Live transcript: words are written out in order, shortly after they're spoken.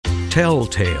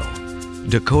Telltale,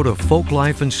 Dakota Folk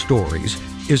Life and Stories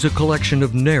is a collection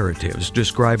of narratives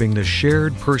describing the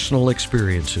shared personal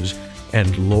experiences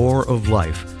and lore of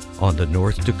life on the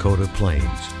North Dakota plains.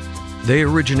 They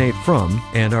originate from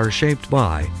and are shaped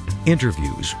by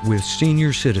interviews with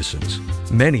senior citizens,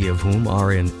 many of whom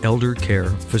are in elder care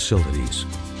facilities.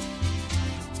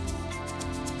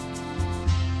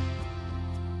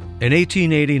 In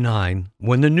 1889,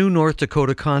 when the new North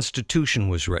Dakota Constitution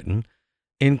was written,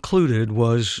 included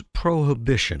was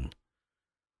Prohibition.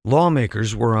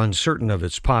 Lawmakers were uncertain of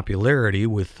its popularity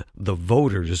with the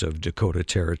voters of Dakota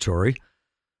Territory,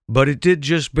 but it did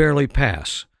just barely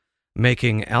pass,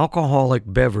 making alcoholic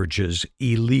beverages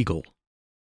illegal.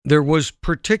 There was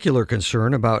particular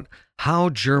concern about how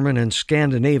German and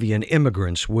Scandinavian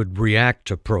immigrants would react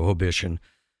to Prohibition,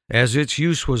 as its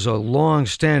use was a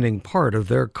long-standing part of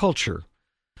their culture.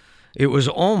 It was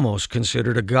almost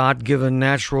considered a God-given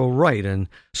natural right and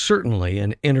certainly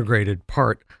an integrated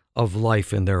part of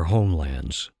life in their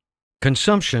homelands.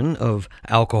 Consumption of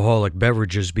alcoholic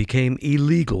beverages became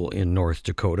illegal in North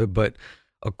Dakota, but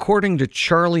according to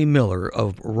Charlie Miller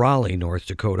of Raleigh, North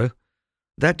Dakota,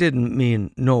 that didn't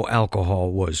mean no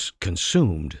alcohol was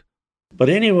consumed. But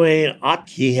anyway,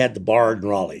 he had the bar in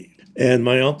Raleigh, and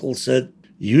my uncle said,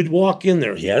 you'd walk in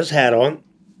there. He had his hat on,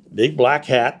 big black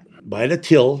hat, by the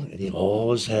till, and he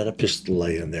always had a pistol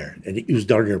laying there. And he was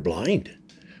darn near blind.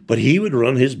 But he would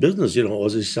run his business.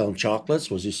 Was he selling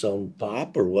chocolates? Was he selling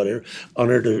pop or whatever?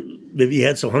 Maybe he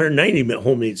had some 190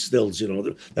 homemade stills.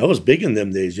 That was big in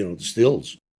them days, the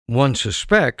stills. One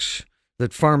suspects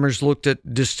that farmers looked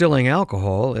at distilling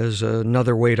alcohol as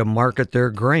another way to market their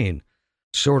grain,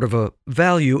 sort of a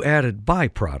value-added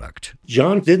byproduct.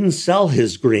 John didn't sell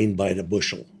his grain by the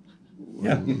bushel.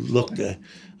 Yeah.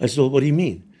 I said, what do you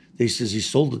mean? He says he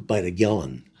sold it by the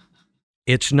gallon.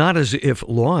 It's not as if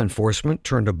law enforcement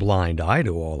turned a blind eye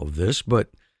to all of this, but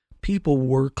people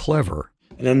were clever.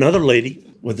 And another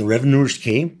lady, when the revenuers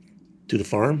came to the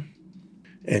farm,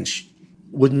 and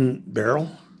wooden barrel,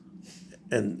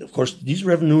 and of course these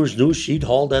revenuers knew she'd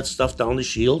haul that stuff down the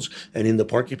Shields and in the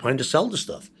Porcupine to sell the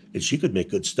stuff, and she could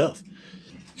make good stuff.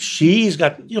 She's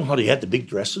got, how they had the big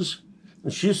dresses,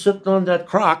 and she's sitting on that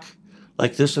crock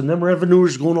like this, and them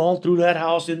revenuers going all through that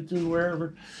house into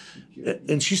wherever,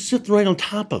 and she's sitting right on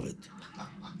top of it.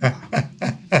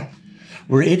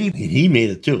 Where Eddie, he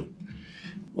made it too.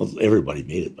 Well, everybody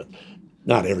made it, but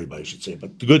not everybody, I should say,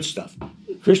 but the good stuff.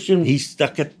 Christian, he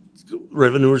stuck it,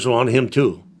 revenuers on him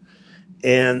too.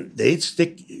 And they'd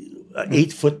stick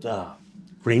 8-foot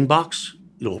grain box,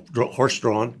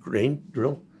 horse-drawn grain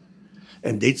drill,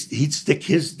 and he'd stick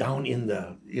his down in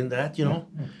that.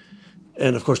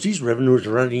 And of course, these revenuers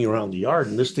are running around the yard,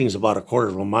 and this thing's about a quarter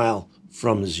of a mile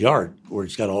from his yard, where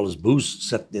he's got all his booze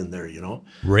set in there.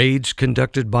 Raids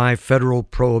conducted by federal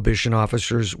prohibition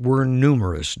officers were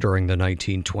numerous during the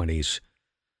 1920s.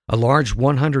 A large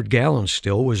 100-gallon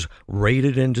still was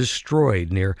raided and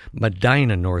destroyed near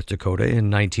Medina, North Dakota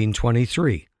in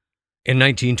 1923. In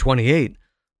 1928,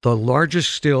 the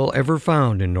largest still ever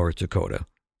found in North Dakota,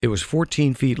 it was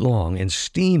 14 feet long and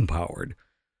steam-powered,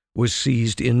 was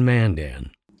seized in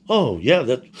Mandan. Oh, yeah,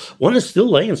 that one is still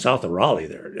laying south of Raleigh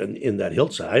there in that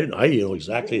hillside. I know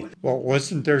exactly. Well,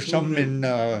 wasn't there some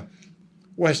in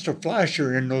west of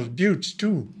Flasher in those buttes,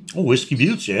 too? Oh, Whiskey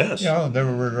Buttes, yes. Yeah, there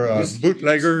were a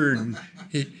bootlegger, and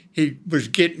he was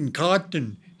getting caught,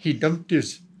 and he dumped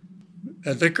his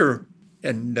liquor,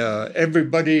 and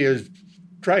everybody has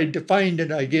tried to find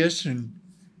it, I guess, and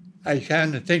I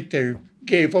kind of think they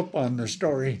gave up on the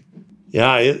story.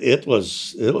 Yeah, it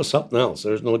was something else.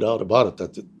 There's no doubt about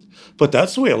it. But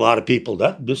that's the way a lot of people,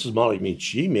 Mrs. Molly,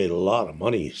 she made a lot of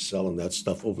money selling that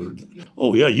stuff over.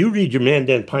 Oh, yeah, you read your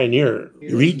Mandan Pioneer.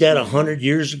 You read that 100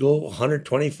 years ago,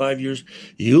 125 years,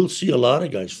 you'll see a lot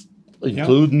of guys,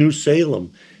 including New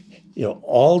Salem,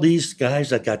 all these guys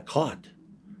that got caught.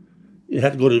 You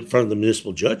had to go to front of the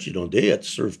municipal judge, they had to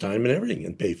serve time and everything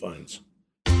and pay fines.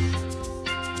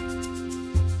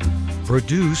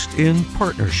 Produced in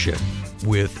partnership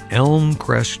with Elm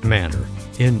Crest Manor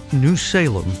in New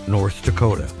Salem, North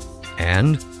Dakota,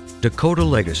 and Dakota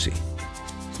Legacy.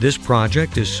 This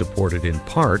project is supported in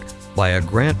part by a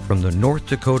grant from the North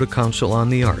Dakota Council on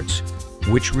the Arts,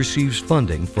 which receives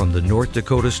funding from the North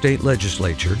Dakota State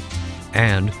Legislature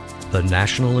and the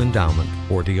National Endowment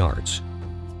for the Arts.